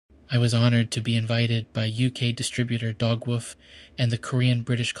I was honored to be invited by UK distributor Dogwoof and the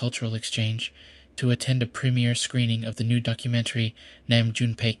Korean-British Cultural Exchange to attend a premiere screening of the new documentary Nam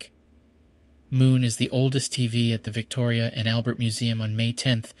June Paik. Moon is the oldest TV at the Victoria and Albert Museum on May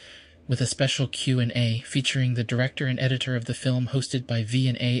 10th, with a special Q&A featuring the director and editor of the film, hosted by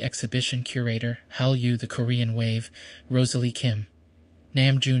V&A exhibition curator Hallyu the Korean Wave, Rosalie Kim.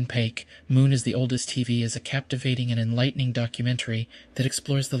 Nam June Paik, Moon is the Oldest TV is a captivating and enlightening documentary that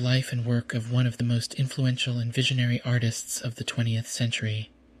explores the life and work of one of the most influential and visionary artists of the 20th century.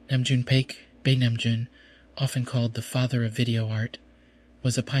 Nam June Paik, Bae Nam June, often called the father of video art,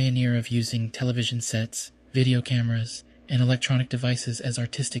 was a pioneer of using television sets, video cameras, and electronic devices as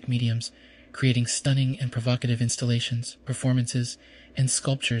artistic mediums, creating stunning and provocative installations, performances, and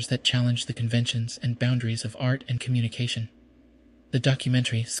sculptures that challenge the conventions and boundaries of art and communication. The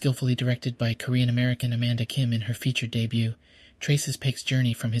documentary, skillfully directed by Korean-American Amanda Kim in her feature debut, traces Paik's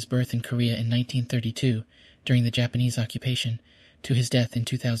journey from his birth in Korea in 1932, during the Japanese occupation, to his death in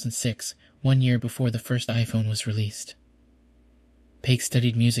 2006, 1 year before the first iPhone was released. Paik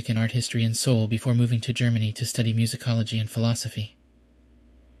studied music and art history in Seoul before moving to Germany to study musicology and philosophy.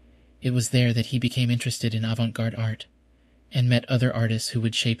 It was there that he became interested in avant-garde art, and met other artists who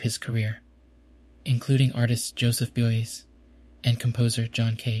would shape his career, including artist Joseph Beuys and composer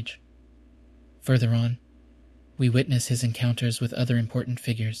John Cage. Further on, we witness his encounters with other important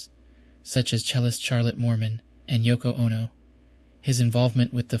figures, such as cellist Charlotte Moorman and Yoko Ono, his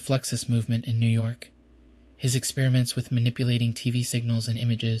involvement with the Fluxus movement in New York, his experiments with manipulating TV signals and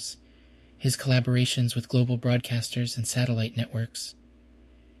images, his collaborations with global broadcasters and satellite networks,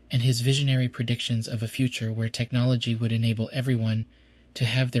 and his visionary predictions of a future where technology would enable everyone to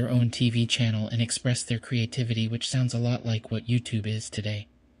have their own TV channel and express their creativity, which sounds a lot like what YouTube is today.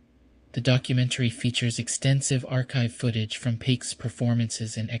 The documentary features extensive archive footage from Paik's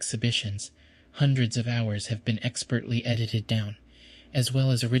performances and exhibitions. Hundreds of hours have been expertly edited down, as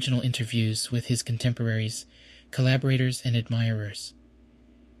well as original interviews with his contemporaries, collaborators, and admirers.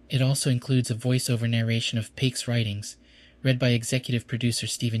 It also includes a voiceover narration of Paik's writings, read by executive producer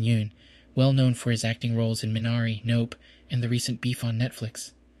Stephen Yoon, well known for his acting roles in Minari, Nope, and the recent Beef on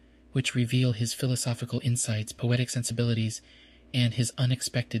Netflix, which reveal his philosophical insights, poetic sensibilities, and his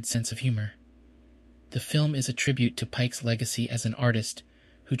unexpected sense of humor. The film is a tribute to Paik's legacy as an artist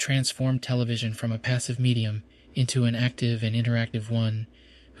who transformed television from a passive medium into an active and interactive one,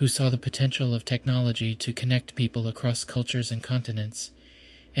 who saw the potential of technology to connect people across cultures and continents,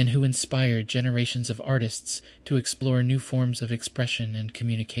 and who inspired generations of artists to explore new forms of expression and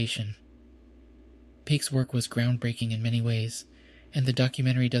communication. Paik's work was groundbreaking in many ways, and the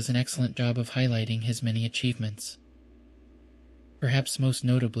documentary does an excellent job of highlighting his many achievements. Perhaps most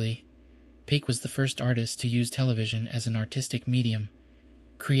notably, Paik was the first artist to use television as an artistic medium,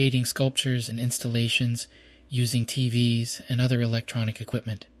 creating sculptures and installations using TVs and other electronic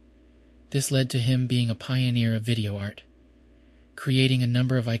equipment. This led to him being a pioneer of video art, creating a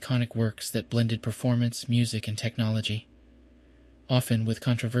number of iconic works that blended performance, music, and technology, often with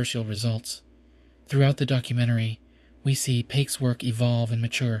controversial results. Throughout the documentary, we see Paik's work evolve and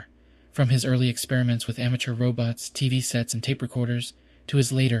mature, from his early experiments with amateur robots, TV sets, and tape recorders, to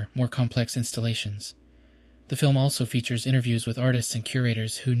his later, more complex installations. The film also features interviews with artists and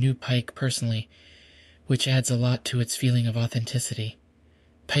curators who knew Paik personally, which adds a lot to its feeling of authenticity.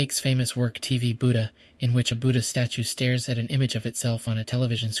 Paik's famous work TV Buddha, in which a Buddha statue stares at an image of itself on a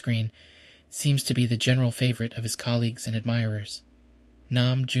television screen, seems to be the general favorite of his colleagues and admirers.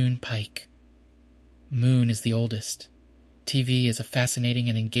 Nam June Paik. Moon is the oldest. TV is a fascinating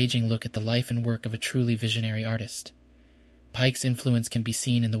and engaging look at the life and work of a truly visionary artist. Paik's influence can be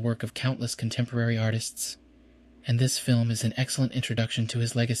seen in the work of countless contemporary artists, and this film is an excellent introduction to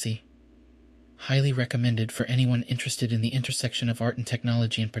his legacy. Highly recommended for anyone interested in the intersection of art and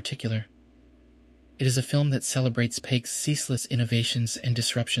technology in particular. It is a film that celebrates Paik's ceaseless innovations and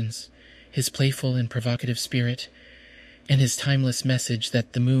disruptions, his playful and provocative spirit, and his timeless message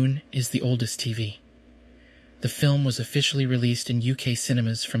that the moon is the oldest TV. The film was officially released in UK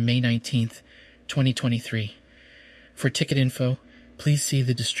cinemas from May 19th, 2023. For ticket info, please see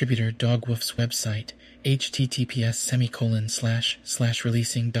the distributor Dogwoof's website,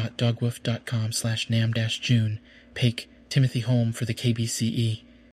 https://releasing.dogwoof.com/nam-june, Paik, Timothy Holm for the KBCE.